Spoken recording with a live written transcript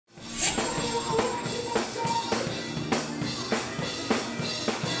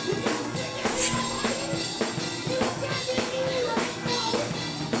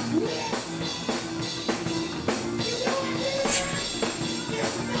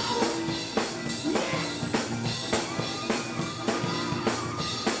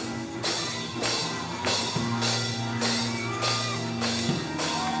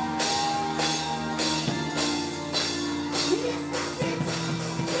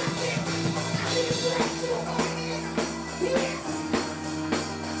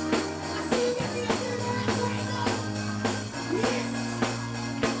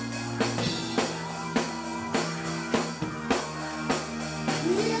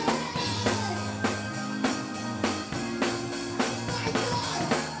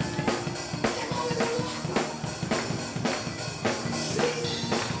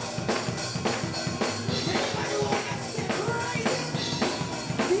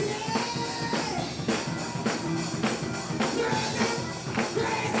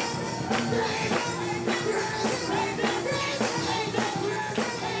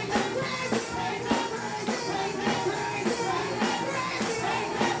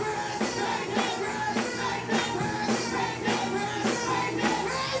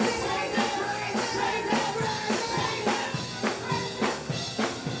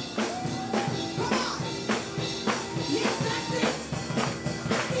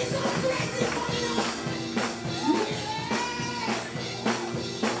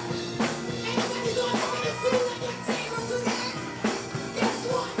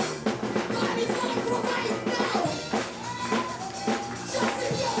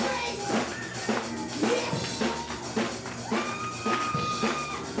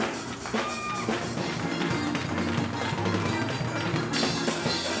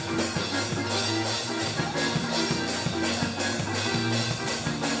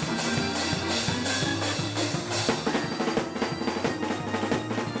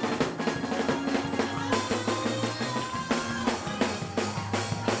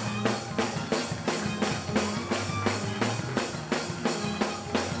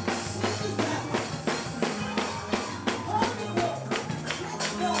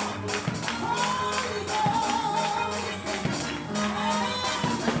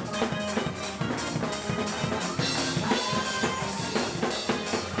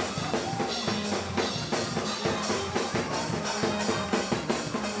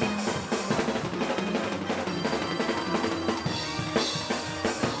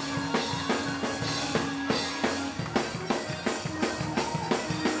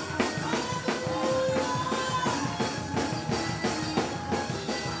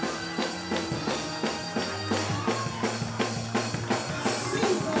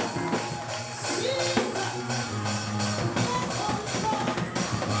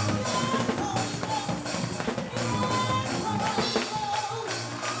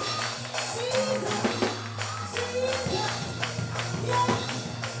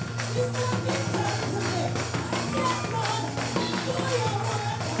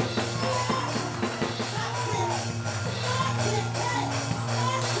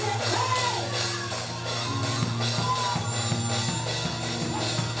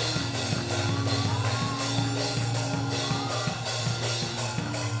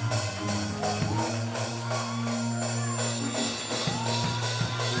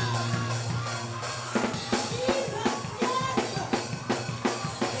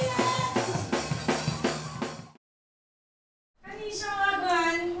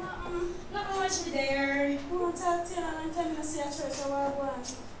church, so what I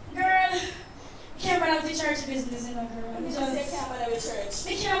want? Girl, can't bother with the church business, you know, girl. You just say can't bother with church.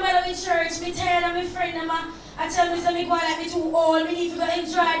 Me can't bother with church. Me tired of my friend them. I tell me so me go like me too old. Me need to go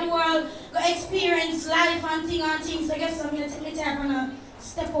enjoy the world, go experience life and things. So guess what? Me take me time and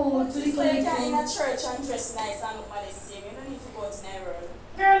step over to the so you can in a church and dress nice and look at the same. You don't need to go to the world.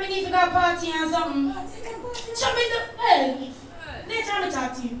 Girl, me need to go party and something. Party, party. Show me the hell. Later I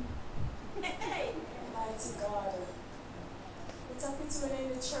talk to you. Mighty God. It's a pity when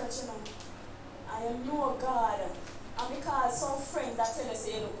you're in the church, you know. And you know God. And because some friends that tell you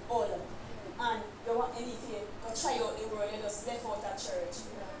say you look old and you want anything, go try out the world, you just left out that church.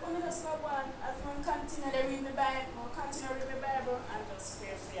 But I just go on, as I continue to read the Bible, and just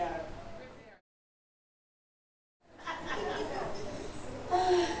pray for you.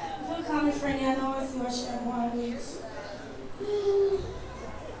 Don't call me friend, I know I see what she want with.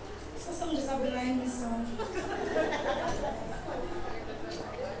 So some just have behind me, so.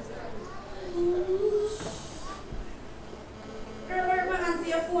 Girl, where am I answer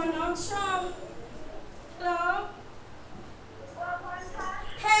your phone now? Sean? Hello?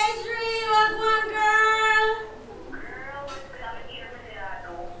 Hey, Dre, what one girl?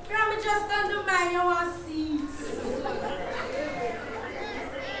 Girl, me just done do mine, you want to see.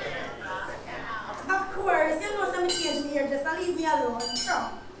 Of course, you know some change me here, just leave me alone. Sure.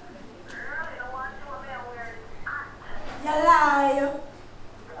 You lie.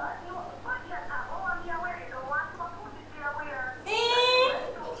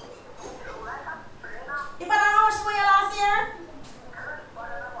 You better know how much money you last year?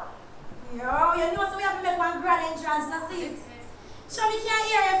 Yo, you know so we have to make one grand entrance, that's it. So me can't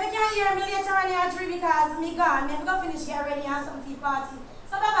hear you. If you can't hear me later on you're free because me gone. Me have to go finish get ready and some tea party.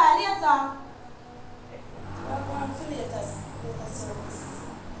 So bye bye later. We're going for later service.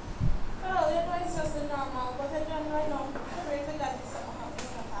 Well, you know it's just a normal, but I don't right now. I'm ready to get this something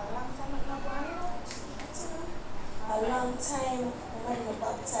happening. A long time I'm not going, you know. A long time when we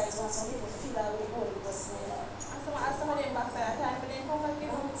baptized, when some people feel that we hold the smell. And some of them backside, a time for them come back, you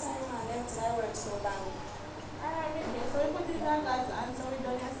know. Long time and them till I work so long. Alright, okay, so we put it in our glass and so we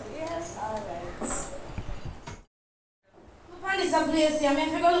done yesterday. Yes. Alright. Find this a place here. I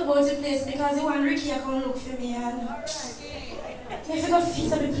have to go look about the place because the one Ricky come look for me and I have to go fix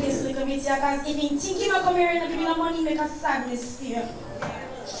up the place a little bit here because if he think he not come here and give me no money, make a sadness here.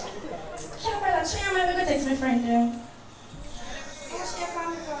 Can't bother, try and maybe go text my friend there. Where she call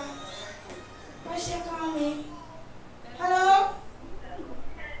me from? Where she call me? Hello?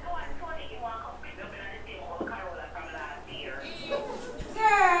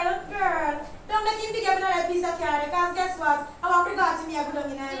 Girl, don't make him pick up another piece of card because guess what? I want to bring to me, I go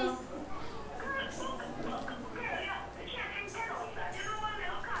down in I know.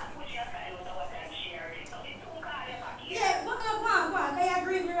 Yeah, go on. Can you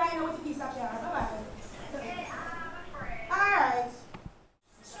agree with me right now with the piece of card? Bye-bye. Alright.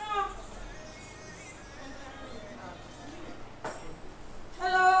 Sure.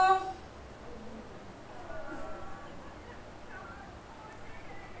 Hello?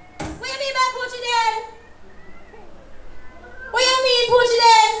 What you mean by put you dead? What you mean put you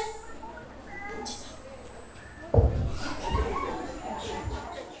dead?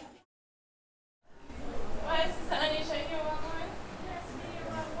 Why is Sister Anisha in your one? Yes, me,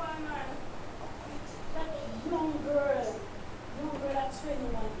 one man. That young girl at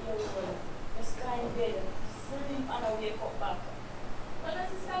 21 years old, just lying in bed, sleep and I wake up back. But does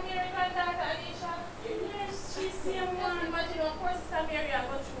Sister Mary and Dr. Anisha? Yes, she's same Just one. imagine, of course, Sister Mary will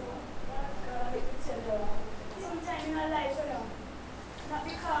go through. God, let me tell you, sometime in our life, you know, not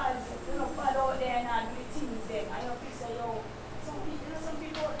because you know bad out there and not do things them, and you feel say, yo, some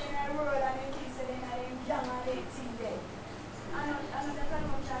people out there in the world and they think say they're not young and they think them. And that's not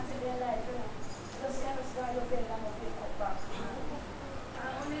much chance in their life, you know. Just kind of start your bed and pick up back.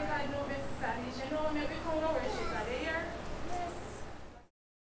 And only God knows best, Sister Anisha. You know, maybe come over worship that they hear. Yes.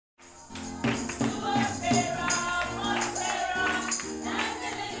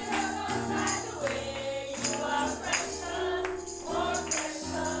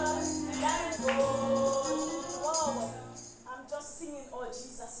 I'm just singing, oh,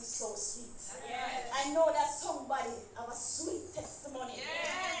 Jesus is so sweet. Yes. I know that somebody have a sweet testimony.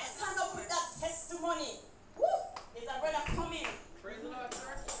 Yes. Stand up with that testimony. Woo! There's a brother coming. Praise the Lord,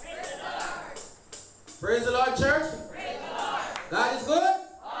 church. Praise the Lord. Praise the Lord, church. Praise the Lord. God is good.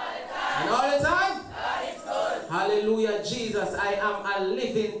 All the time. And all the time. God is good. Hallelujah, Jesus. I am a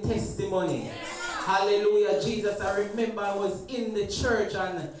living testimony. Hallelujah, Jesus. I remember I was in the church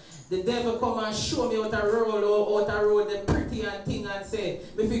and The devil come and show me how to roll, how to roll the pretty and thing and say,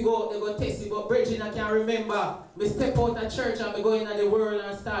 if we go out, they go test it. But Bridget, I can remember, me step out of church and me go into the world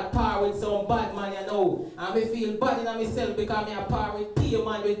and start par with some bad man, you know. And me feel bad in myself because me a par with peer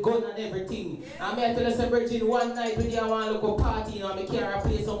man with gun and everything. And me I tell us, Bridget, one night we did one local party, you know, me carry a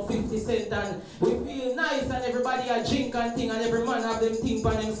play some 50 cents and we feel nice and everybody a drink and thing and every man have them thing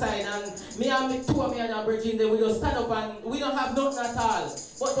on them side. And me and me two of me and Bridget, they we just stand up and we don't have nothing at all.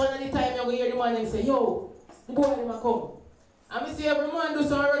 But one of the time you go hear the man and say, yo, the boy them a come. And me see every man do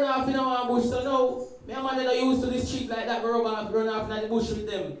some run off in a bush. So now, me a man that are used to the street like that, run off in the bush with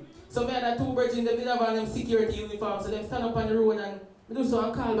them. So me and the two bridges, they have on them security uniform. So them stand up on the road and me do so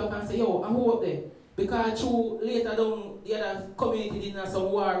and call back and say, yo, I'm who up there? Because true later down the other community didn't have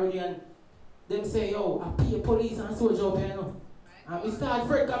some war with you and them say, yo, I pay police and soldier up here, you know. And we start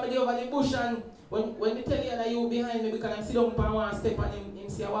afraid coming over the bush and when me tell you that you behind me because I'm sit down on one step and him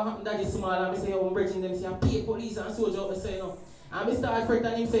say what happened that is small and me say yo I'm bridging them say I pay police and soldier up me say no. And me start afraid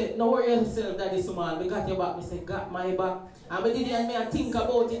and him say no worry yourself that is small, we got your back. Me say got my back. And me did it and me I think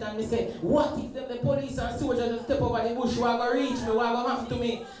about it and me say what if them the police and soldiers just step over the bush, what go reach me, what go happen to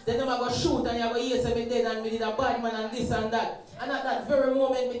me? Then them go shoot and you go hear say me dead and me did a bad man and this and that. And at that very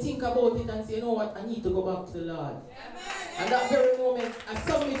moment me think about it and say you know what, I need to go back to the Lord. And that very moment, I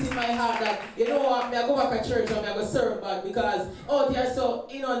submit in my heart that, you know what, I go back to church and I go serve back because out here so,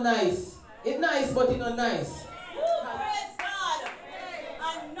 you know, nice. It's nice, but you know, nice. Praise God.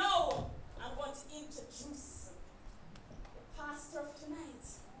 And now, I'm going to introduce the pastor of tonight.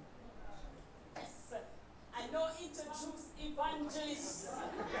 Yes. I now introduce evangelist,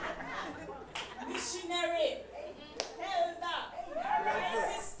 missionary, elder,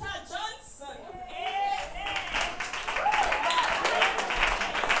 Sister Johnson.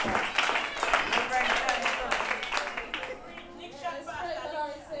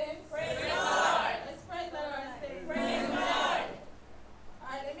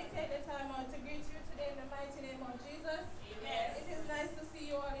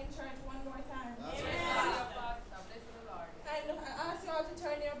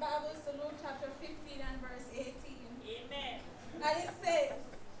 And it says,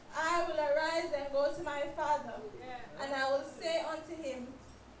 I will arise and go to my father, and I will say unto him,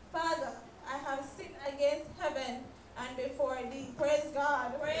 Father, I have sinned against heaven and before thee. Praise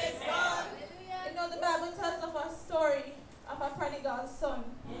God. Praise God. You know, the Bible tells of a story of a prodigal son.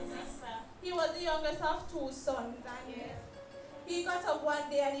 Yes, sir. He was the youngest of two sons, and he got up one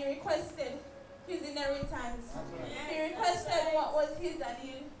day and he requested his inheritance. He requested what was his and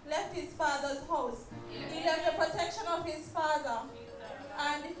he left his father's house. He left the protection of his father.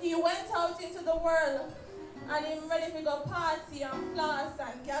 And he went out into the world and he ready to go party and floss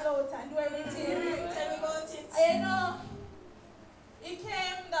and get out and do everything. Tell me about it. And you know, it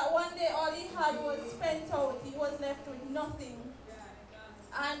came that one day all he had was spent out. He was left with nothing.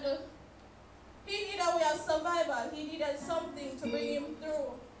 And he needed a way of survival. He needed something to bring him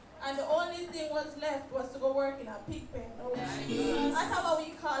through. And the only thing was left was to go work in a pig pen. That's what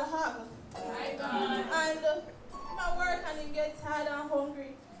we call hog. And my work and he get tired and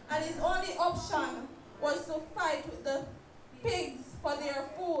hungry. And his only option was to fight with the pigs for their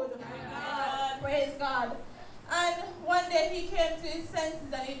food. Praise God. And one day he came to his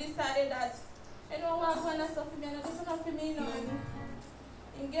senses and he decided that, you know what, I'm going to suffer me and I don't suffer me, you know. And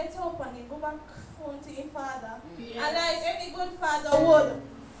he get up and he go back home to his father. And like any good father would,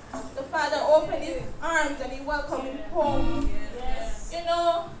 the father opened his arms and he welcomed him home. You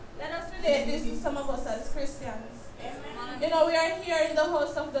know, let us relate this to some of us as Christians. You know, we are here in the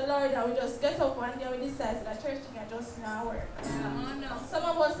house of the Lord and we just get up one day and we decide that church thing just not work. Some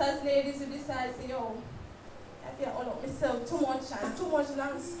of us as ladies, we decide, say, yo, I feel all of myself too much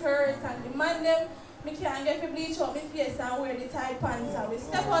long skirt and the man them, me can't get to bleach up my face and wear the tight pants. And we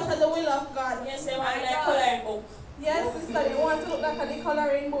step out of the will of God. Yes, they want like coloring book. Yes, sister, they want to look like a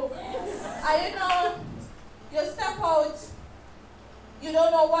coloring book. And you know, you step out, you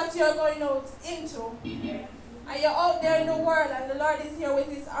don't know what you're going out into. And you're out there in the world and the Lord is here with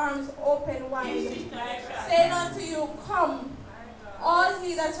his arms open wide. Saying unto you, come, all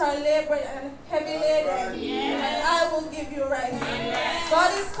ye that are labored and heavy laden, and I will give you rest.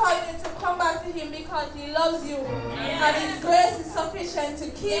 God is calling you to come back to him because he loves you. And his grace is sufficient to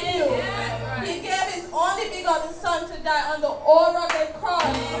keep you. He gave his only begotten son to die on the old rugged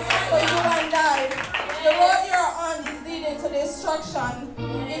cross for you and I. The road you're on is leading to destruction,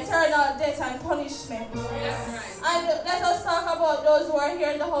 eternal death and punishment. And let us talk about those who are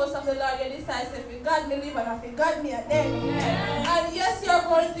here in the house of the Lord. You decide if God me live and if God me a dead. And yes, you're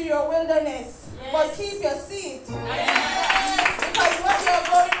going through your wilderness, but keep your seat. Because what you're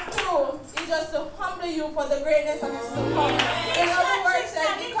going through you is just to humble you for the greatness that is to come. In other words,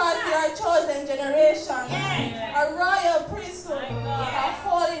 said, because you are a chosen generation, a royal priesthood, a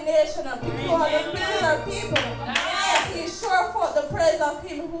holy nation, a peculiar people. He sure forth the praise of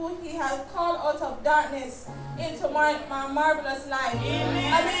him who he has called out of darkness into my marvelous light.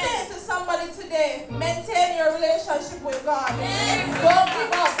 I'm saying to somebody today, maintain your relationship with God. Don't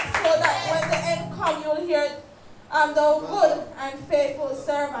give up so that when the end comes, you'll hear I'm the good and faithful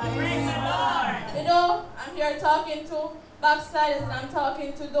servant. You know, I'm here talking to backsliders and I'm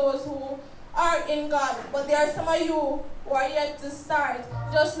talking to those who are in God. But there are some of you who are yet to start.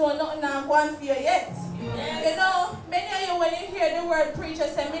 Just know nothing I'm going for you yet. You know, many of you when you hear the word preacher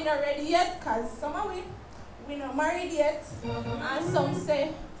say, I'm not ready yet, because some of we not married yet. And some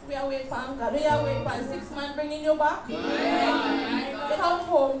say, we are waiting for God. We are waiting for 6 months bringing you back. Come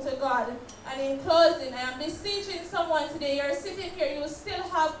home to God. And in closing, I am beseeching someone today. You're sitting here, you still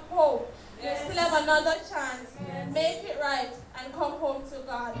have hope. You still have another chance. Make it right and come home to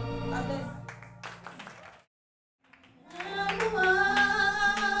God. God bless.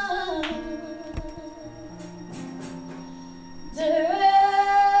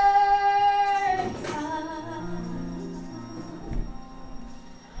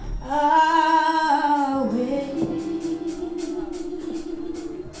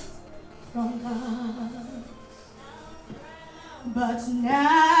 From God, but now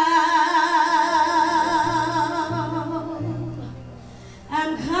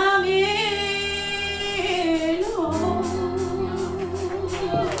I'm coming home.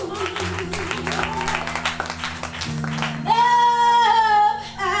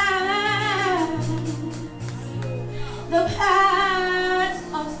 The path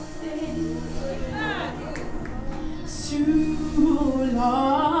of sin too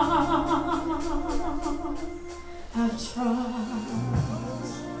long I've tried,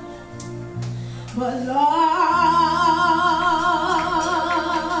 but Lord,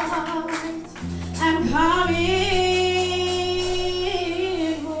 I'm coming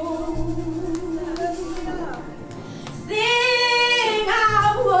home. Sing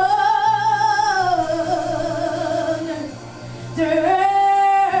our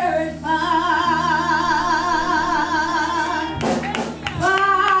wondered far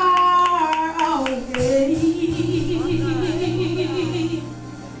away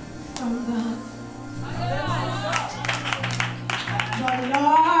from God. But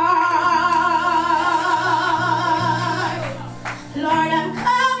Lord, I'm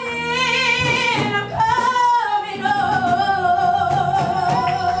coming home.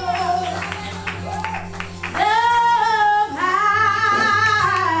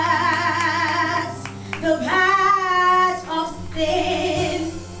 The path of sin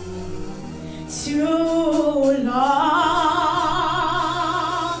too long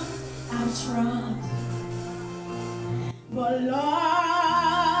I've tried, but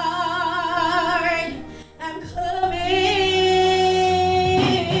Lord,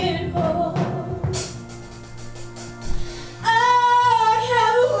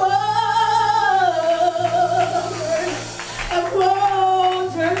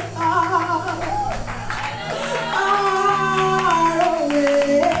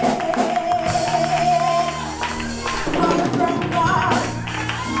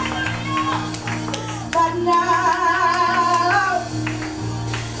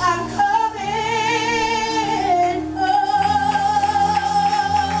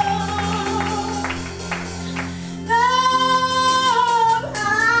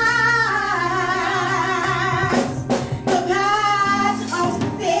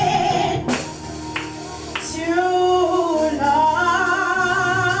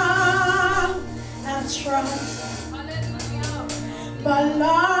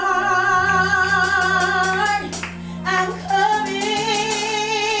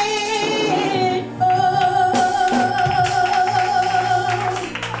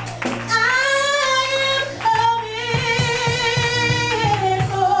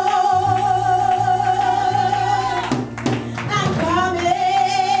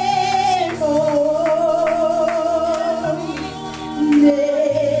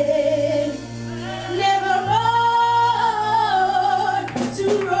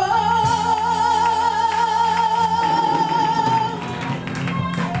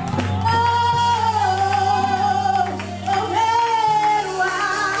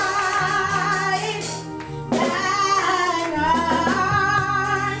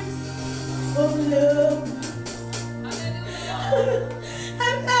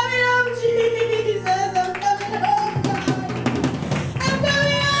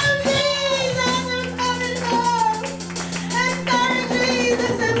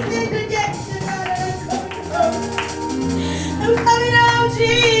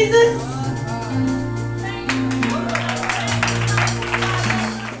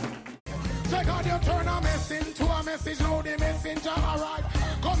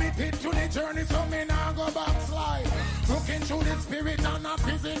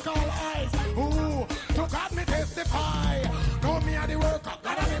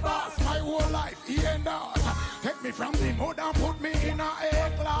 backsliders. Take me from the mud and put me in a